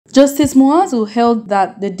Justice Muazu held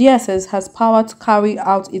that the DSS has power to carry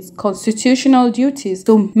out its constitutional duties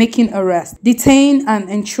to making arrests, detain and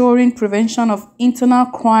ensuring prevention of internal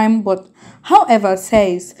crime, but however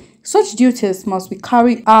says such duties must be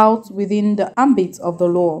carried out within the ambit of the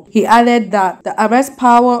law. He added that the arrest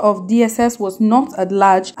power of DSS was not at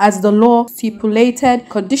large as the law stipulated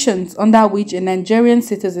conditions under which a Nigerian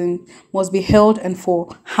citizen must be held and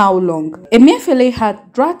for how long. Emefiele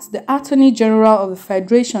had dragged the Attorney General of the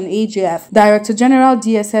Federation AGF, Director General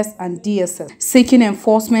DSS and DSS, seeking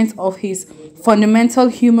enforcement of his fundamental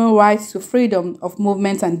human rights to freedom of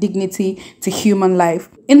movement and dignity to human life.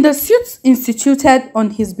 In the suit instituted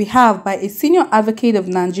on his behalf by a senior advocate of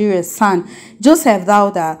Nigeria's son, Joseph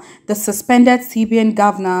Dauda, the suspended CBN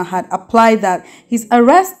governor had applied that his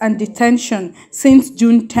arrest and detention since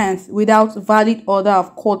June 10th without valid order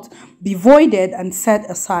of court be voided and set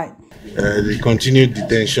aside. The continued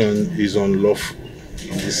detention is unlawful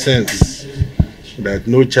in the sense that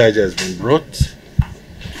no charge has been brought,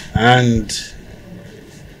 and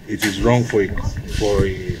it is wrong for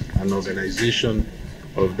an organization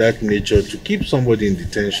of that nature to keep somebody in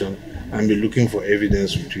detention and be looking for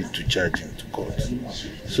evidence with which to charge him to court.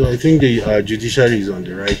 So I think our judiciary is on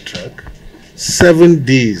the right track. 7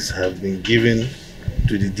 days have been given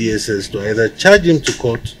to the DSS to either charge him to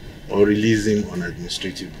court or release him on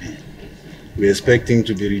administrative bail. We expect him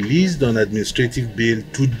to be released on administrative bail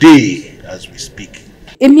today as we speak.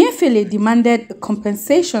 Emefiele demanded a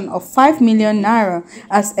compensation of 5 million naira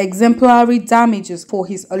as exemplary damages for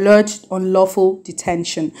his alleged unlawful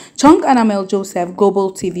detention. Chung Anamel Joseph,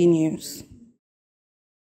 Global TV News.